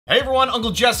Hey everyone,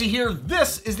 Uncle Jesse here.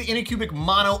 This is the Anycubic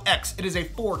Mono X. It is a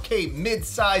 4K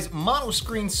mid-size mono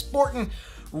screen sporting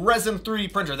resin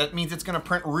 3D printer. That means it's gonna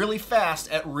print really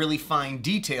fast at really fine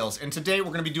details. And today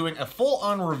we're gonna be doing a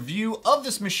full-on review of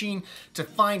this machine to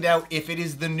find out if it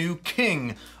is the new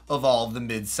king of all of the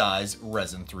mid-size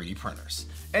resin 3D printers.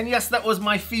 And yes, that was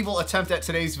my feeble attempt at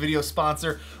today's video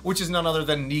sponsor, which is none other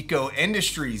than Naique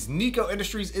Industries. Naique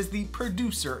Industries is the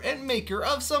producer and maker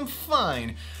of some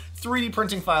fine 3D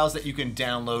printing files that you can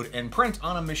download and print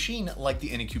on a machine like the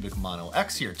Anycubic Mono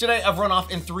X here. Today I've run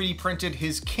off and 3D printed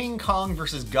his King Kong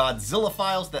versus Godzilla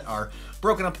files that are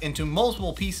broken up into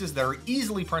multiple pieces that are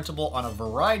easily printable on a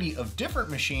variety of different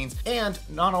machines. And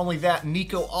not only that,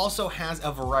 Naique also has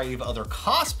a variety of other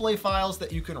cosplay files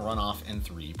that you can run off and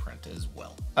 3D print as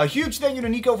well. A huge thank you to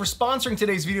Naique for sponsoring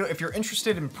today's video. If you're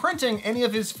interested in printing any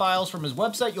of his files from his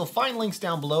website, you'll find links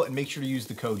down below, and make sure to use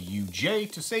the code UJ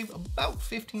to save about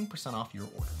 15% off your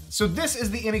order. So this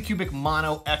is the Anycubic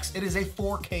Mono X. It is a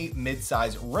 4K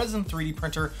mid-size resin 3D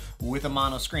printer with a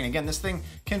mono screen. Again, this thing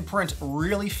can print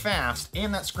really fast,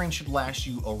 and that screen should last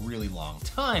you a really long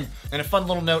time. And a fun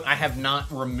little note, I have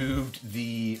not removed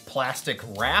the plastic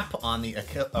wrap on the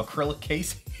acrylic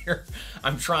case here.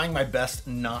 I'm trying my best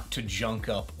not to junk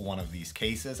up one of these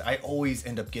cases. I always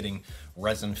end up getting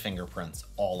resin fingerprints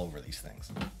all over these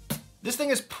things. This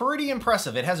thing is pretty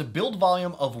impressive. It has a build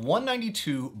volume of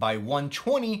 192 by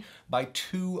 120 by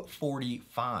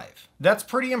 245. That's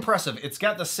pretty impressive. It's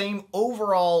got the same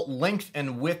overall length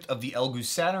and width of the Elegoo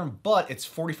Saturn, but it's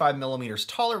 45 millimeters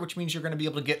taller, which means you're gonna be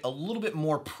able to get a little bit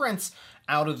more prints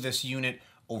out of this unit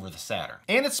over the Saturn.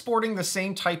 And it's sporting the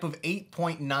same type of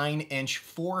 8.9-inch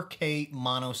 4K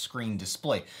mono screen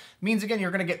display. Means again,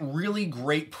 you're gonna get really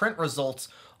great print results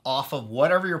off of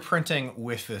whatever you're printing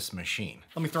with this machine.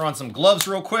 Let me throw on some gloves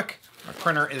real quick. My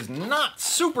printer is not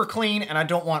super clean and I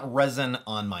don't want resin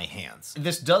on my hands.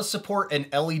 This does support an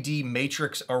LED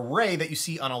matrix array that you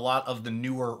see on a lot of the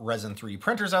newer resin 3D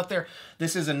printers out there.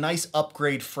 This is a nice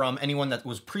upgrade from anyone that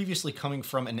was previously coming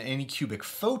from an Anycubic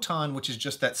Photon, which is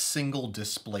just that single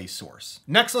display source.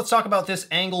 Next, let's talk about this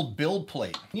angled build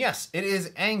plate. Yes, it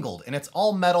is angled and it's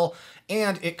all metal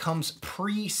and it comes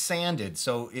pre-sanded,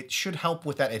 so it should help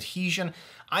with that adhesion.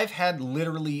 I've had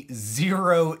literally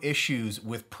zero issues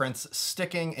with prints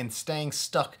sticking and staying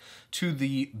stuck to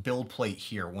the build plate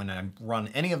here. When I run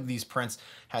any of these prints,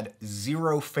 had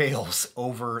zero fails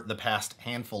over the past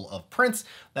handful of prints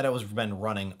that I was been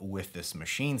running with this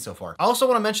machine so far. I also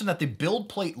want to mention that the build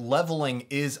plate leveling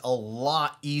is a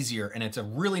lot easier, and it's a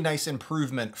really nice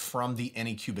improvement from the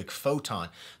Anycubic Photon.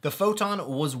 The Photon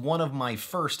was one of my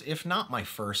first, if not my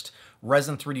first,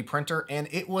 resin 3D printer, and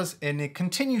it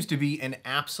continues to be an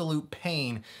absolute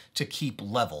pain to keep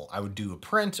level. I would do a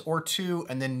print or two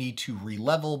and then need to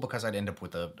re-level because I'd end up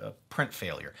with a print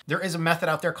failure. There is a method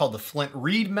out there called the Flint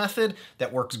Reed method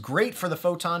that works great for the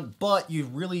Photon, but you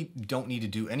really don't need to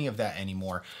do any of that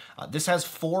anymore. This has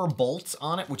 4 bolts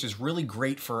on it, which is really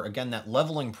great for, again, that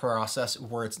leveling process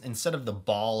where it's instead of the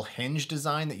ball hinge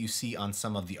design that you see on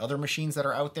some of the other machines that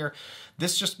are out there,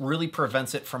 this just really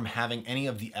prevents it from having any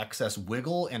of the excess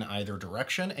wiggle in either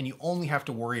direction, and you only have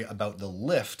to worry about the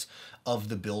lift of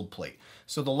the build plate.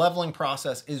 So the leveling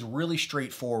process is really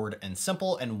straightforward and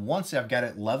simple, and once I've got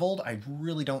it leveled, I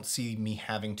really don't see me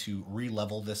having to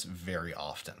re-level this very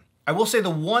often. I will say the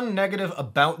one negative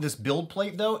about this build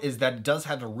plate though is that it does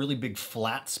have a really big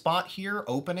flat spot here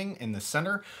opening in the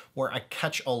center where I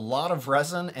catch a lot of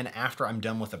resin, and after I'm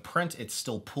done with a print it's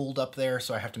still pooled up there,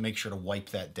 so I have to make sure to wipe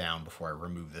that down before I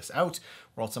remove this out,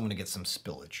 or else I'm gonna get some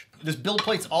spillage. This build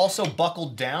plate's also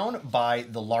buckled down by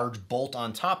the large bolt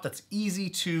on top that's easy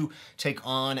to take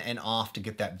on and off to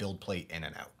get that build plate in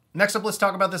and out. Next up, let's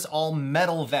talk about this all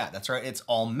metal vat. That's right, it's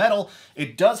all metal.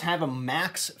 It does have a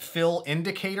max fill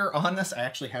indicator on this. I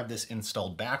actually have this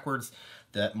installed backwards.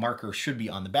 The marker should be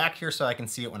on the back here so I can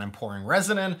see it when I'm pouring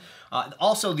resin in.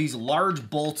 Also, these large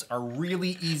bolts are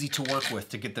really easy to work with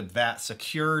to get the vat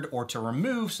secured or to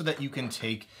remove so that you can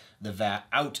take the vat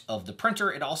out of the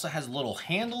printer. It also has little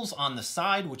handles on the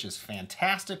side, which is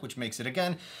fantastic, which makes it,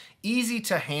 again, easy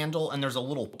to handle, and there's a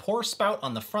little pour spout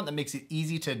on the front that makes it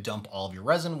easy to dump all of your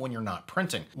resin when you're not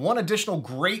printing. One additional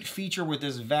great feature with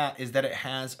this vat is that it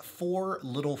has 4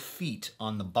 little feet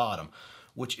on the bottom,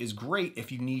 which is great if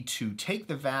you need to take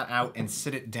the vat out and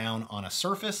sit it down on a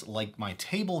surface like my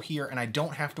table here, and I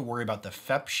don't have to worry about the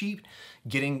FEP sheet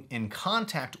getting in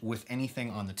contact with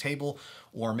anything on the table,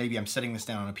 or maybe I'm setting this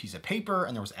down on a piece of paper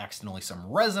and there was accidentally some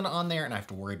resin on there and I have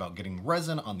to worry about getting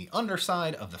resin on the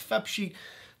underside of the FEP sheet.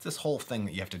 It's this whole thing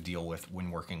that you have to deal with when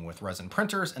working with resin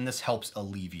printers, and this helps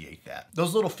alleviate that.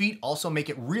 Those little feet also make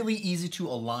it really easy to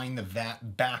align the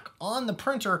vat back on the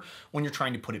printer when you're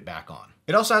trying to put it back on.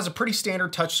 It also has a pretty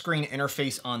standard touchscreen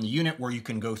interface on the unit where you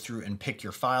can go through and pick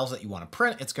your files that you want to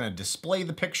print. It's going to display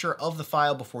the picture of the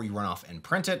file before you run off and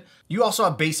print it. You also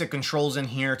have basic controls in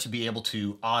here to be able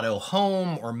to auto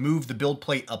home or move the build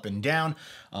plate up and down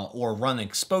or run an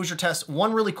exposure test.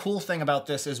 One really cool thing about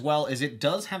this as well is it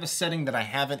does have a setting that I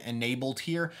haven't enabled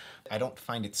here. I don't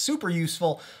find it super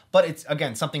useful, but it's,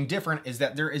 again, something different is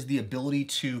that there is the ability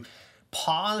to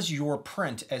pause your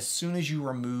print as soon as you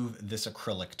remove this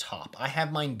acrylic top. I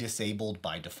have mine disabled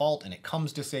by default, and it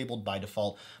comes disabled by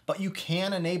default, but you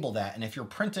can enable that, and if you're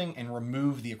printing and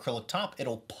remove the acrylic top,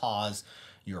 it'll pause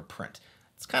your print.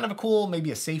 It's kind of a cool,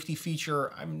 maybe a safety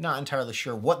feature. I'm not entirely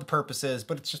sure what the purpose is,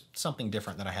 but it's just something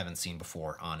different that I haven't seen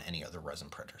before on any other resin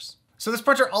printers. So this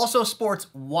printer also sports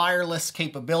wireless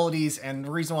capabilities, and the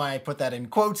reason why I put that in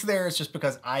quotes there is just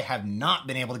because I have not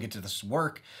been able to get to this to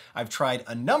work. I've tried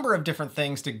a number of different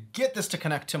things to get this to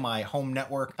connect to my home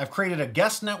network. I've created a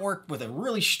guest network with a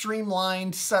really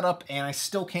streamlined setup, and I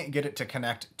still can't get it to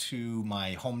connect to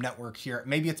my home network here.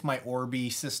 Maybe it's my Orbi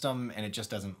system and it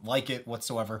just doesn't like it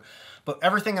whatsoever. But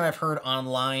everything that I've heard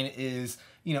online is,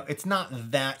 you know, it's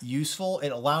not that useful. It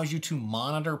allows you to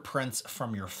monitor prints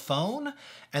from your phone,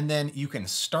 and then you can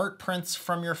start prints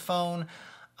from your phone.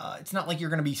 It's not like you're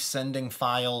gonna be sending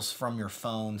files from your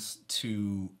phones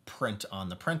to print on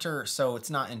the printer, so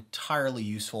it's not entirely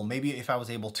useful. Maybe if I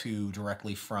was able to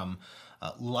directly from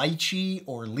Naique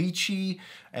or Lychee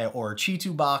or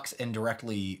Chitu box and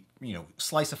directly, you know,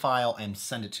 slice a file and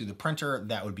send it to the printer,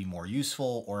 that would be more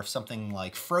useful. Or if something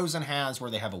like Frozen has, where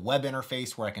they have a web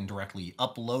interface where I can directly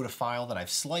upload a file that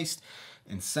I've sliced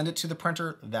and send it to the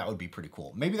printer, that would be pretty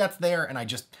cool. Maybe that's there, and I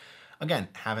just, again,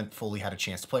 haven't fully had a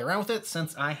chance to play around with it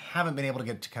since I haven't been able to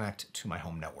get it to connect to my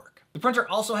home network. The printer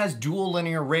also has dual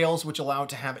linear rails, which allow it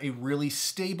to have a really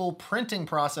stable printing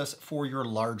process for your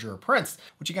larger prints,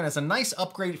 which again is a nice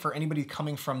upgrade for anybody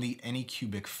coming from the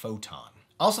Anycubic Photon.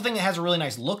 I also think it has a really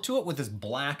nice look to it with this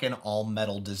black and all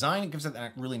metal design. It gives it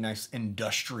that really nice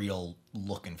industrial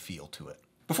look and feel to it.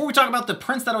 Before we talk about the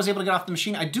prints that I was able to get off the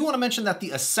machine, I do want to mention that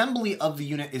the assembly of the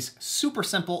unit is super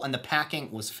simple and the packing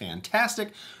was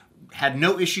fantastic. Had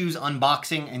no issues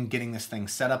unboxing and getting this thing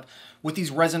set up. With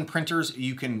these resin printers,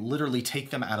 you can literally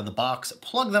take them out of the box,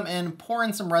 plug them in, pour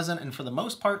in some resin, and for the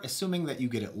most part, assuming that you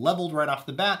get it leveled right off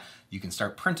the bat, you can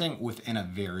start printing within a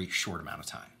very short amount of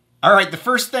time. All right, the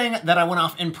first thing that I went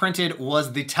off and printed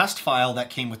was the test file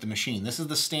that came with the machine. This is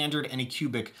the standard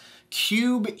Anycubic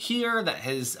cube here that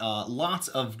has lots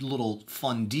of little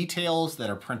fun details that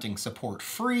are printing support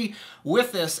free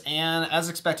with this, and as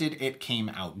expected, it came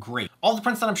out great. All the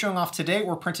prints that I'm showing off today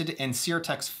were printed in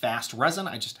Ceartex fast resin.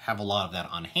 I just have a lot of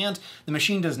that on hand. The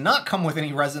machine does not come with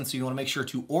any resin, so you want to make sure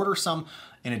to order some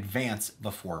in advance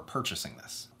before purchasing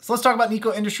this. So let's talk about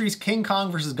Naique Industries King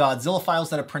Kong versus Godzilla files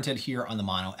that are printed here on the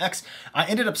Mono X. I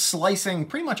ended up slicing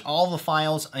pretty much all the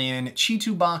files in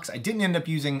Chitu box. I didn't end up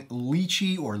using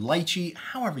Lychee or Lychee,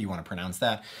 however you want to pronounce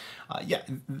that. Yeah,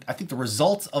 I think the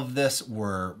results of this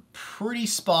were pretty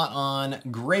spot on.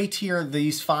 Great here.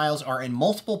 These files are in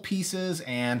multiple pieces,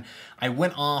 and I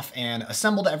went off and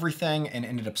assembled everything and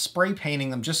ended up spray painting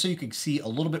them just so you could see a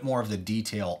little bit more of the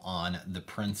detail on the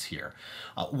prints here.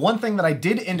 One thing that I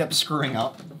did end up screwing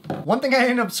up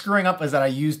is that I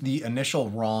used the initial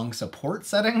wrong support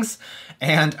settings,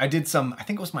 and I did some, I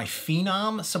think it was my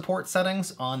Phenom support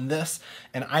settings on this,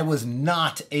 and I was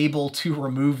not able to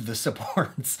remove the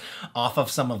supports off of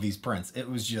some of these prints. It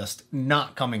was just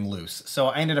not coming loose. So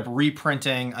I ended up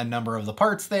reprinting a number of the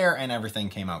parts there, and everything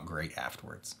came out great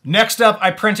afterwards. Next up, I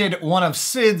printed one of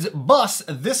Sid's bus.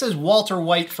 This is Walter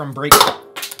White from Break.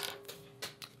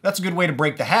 That's a good way to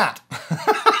break the hat.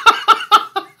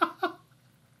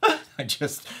 I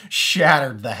just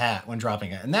shattered the hat when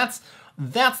dropping it. And that's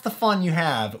the fun you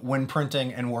have when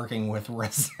printing and working with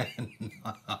resin.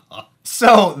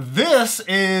 So this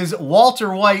is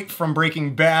Walter White from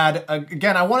Breaking Bad.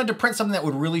 Again, I wanted to print something that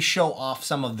would really show off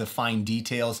some of the fine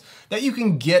details that you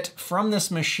can get from this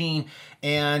machine.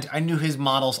 And I knew his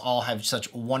models all have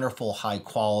such wonderful high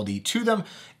quality to them.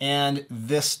 And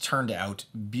this turned out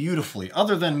beautifully,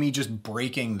 other than me just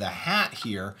breaking the hat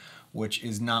here, which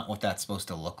is not what that's supposed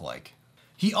to look like.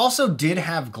 He also did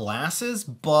have glasses,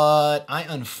 but I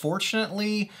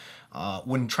unfortunately,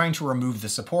 when trying to remove the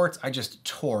supports, I just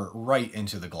tore right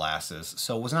into the glasses.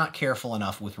 So was not careful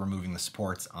enough with removing the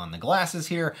supports on the glasses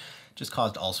here. Just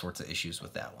caused all sorts of issues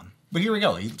with that one. But here we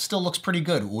go. He still looks pretty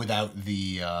good without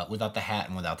the hat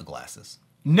and without the glasses.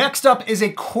 Next up is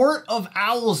a Court of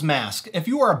Owls mask. If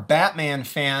you are a Batman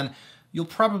fan, you'll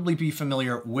probably be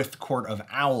familiar with Court of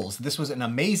Owls. This was an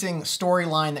amazing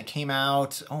storyline that came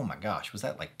out, oh my gosh, was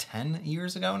that like 10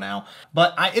 years ago now?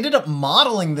 But I ended up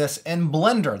modeling this in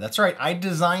Blender. That's right, I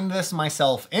designed this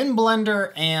myself in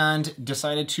Blender and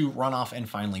decided to run off and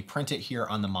finally print it here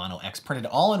on the Mono X. Printed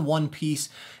all in one piece,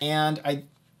 and I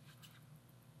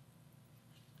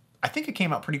think it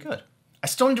came out pretty good. I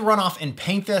still need to run off and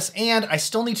paint this, and I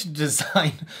still need to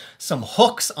design some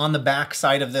hooks on the back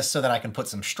side of this so that I can put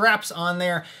some straps on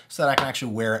there so that I can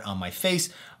actually wear it on my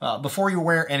face. Before you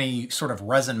wear any sort of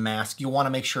resin mask, you want to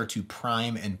make sure to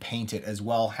prime and paint it as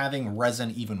well. Having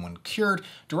resin, even when cured,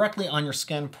 directly on your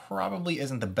skin probably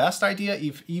isn't the best idea,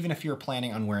 even if you're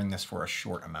planning on wearing this for a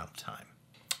short amount of time.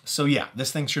 So yeah,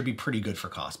 this thing should be pretty good for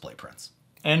cosplay prints.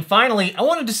 And finally, I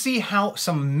wanted to see how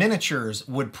some miniatures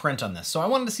would print on this. So I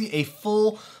wanted to see a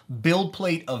full build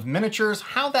plate of miniatures,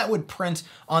 how that would print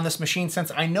on this machine,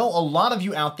 since I know a lot of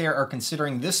you out there are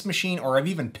considering this machine, or have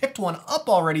even picked one up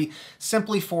already,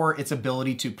 simply for its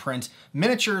ability to print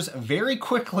miniatures very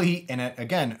quickly and at,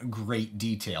 again, great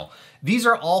detail. These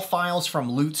are all files from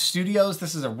Loot Studios.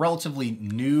 This is a relatively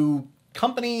new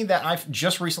company that I've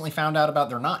just recently found out about.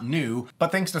 They're not new,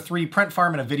 but thanks to 3D Print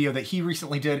Farm and a video that he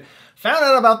recently did, found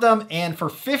out about them, and for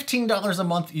 $15 a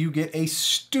month, you get a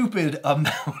stupid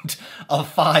amount of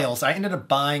files. I ended up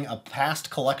buying a past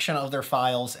collection of their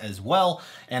files as well,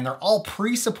 and they're all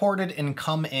pre-supported and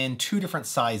come in 2 different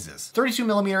sizes,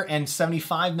 32mm and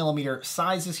 75mm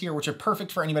sizes here, which are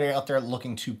perfect for anybody out there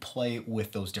looking to play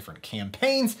with those different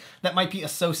campaigns that might be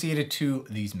associated to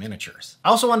these miniatures. I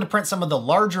also wanted to print some of the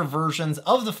larger versions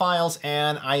of the files,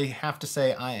 and I have to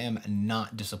say I am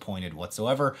not disappointed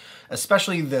whatsoever,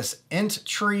 especially this int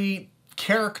tree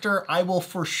character. I will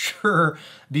for sure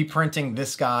be printing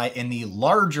this guy in the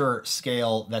larger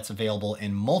scale that's available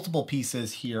in multiple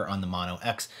pieces here on the Mono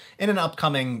X in an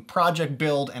upcoming project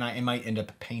build, and I might end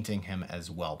up painting him as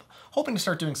well. Hoping to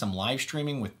start doing some live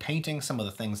streaming with painting some of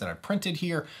the things that I've printed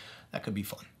here. That could be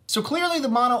fun. So clearly the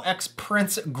Mono X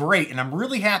prints great, and I'm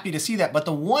really happy to see that, but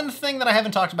the one thing that I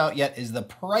haven't talked about yet is the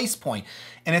price point,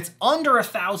 and it's under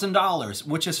 $1,000,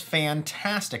 which is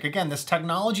fantastic. Again, this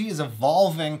technology is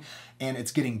evolving, and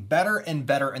it's getting better and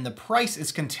better, and the price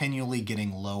is continually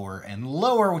getting lower and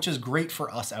lower, which is great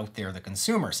for us out there, the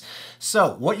consumers.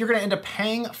 So what you're gonna end up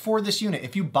paying for this unit,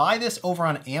 if you buy this over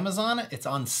on Amazon, it's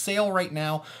on sale right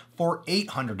now for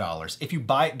 $800. If you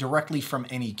buy it directly from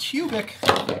Anycubic,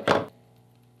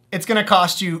 it's gonna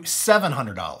cost you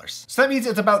 $700. So that means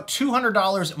it's about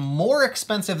 $200 more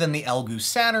expensive than the Elegoo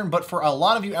Saturn, but for a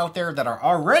lot of you out there that are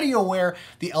already aware,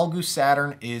 the Elegoo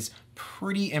Saturn is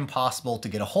pretty impossible to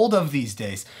get a hold of these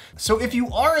days. So if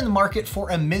you are in the market for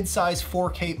a mid-size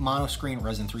 4K monoscreen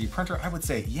resin 3D printer, I would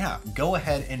say, yeah, go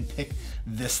ahead and pick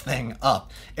this thing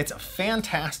up. It's a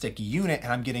fantastic unit,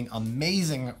 and I'm getting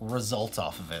amazing results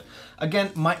off of it.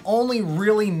 Again, my only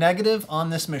really negative on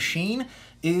this machine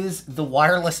is the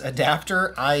wireless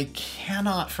adapter. I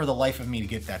cannot for the life of me to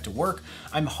get that to work.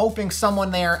 I'm hoping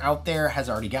someone out there has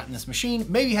already gotten this machine,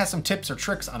 maybe has some tips or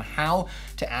tricks on how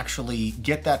to actually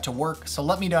get that to work. So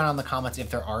let me know in the comments if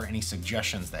there are any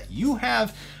suggestions that you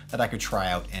have that I could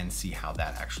try out and see how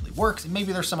that actually works. And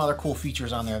maybe there's some other cool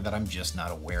features on there that I'm just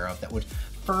not aware of that would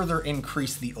further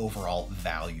increase the overall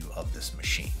value of this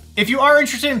machine. If you are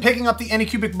interested in picking up the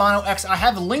Anycubic Mono X, I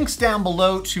have links down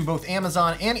below to both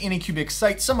Amazon and Anycubic's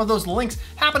site. Some of those links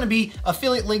happen to be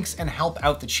affiliate links and help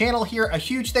out the channel here. A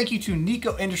huge thank you to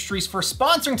Naique Industries for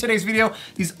sponsoring today's video.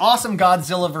 These awesome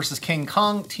Godzilla versus King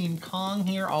Kong, Team Kong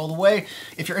here all the way.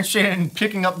 If you're interested in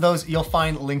picking up those, you'll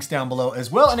find links down below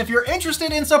as well. And if you're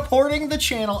interested in supporting the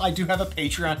channel, I do have a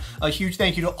Patreon. A huge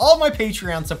thank you to all my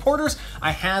Patreon supporters.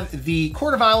 I have the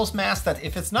Court of Owls mask that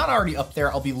if it's not already up there,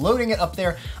 I'll be loading it up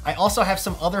there. I also have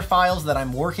some other files that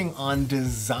I'm working on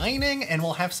designing, and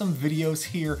we'll have some videos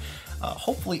here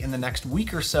hopefully in the next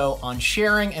week or so on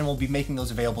sharing, and we'll be making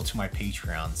those available to my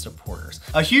Patreon supporters.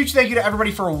 A huge thank you to everybody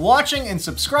for watching and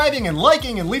subscribing and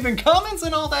liking and leaving comments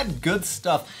and all that good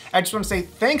stuff. I just want to say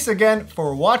thanks again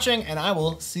for watching, and I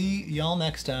will see y'all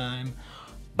next time.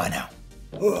 Bye now.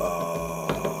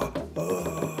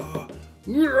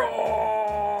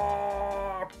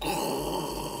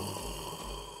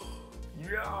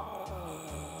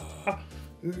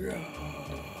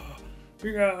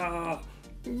 Yeah.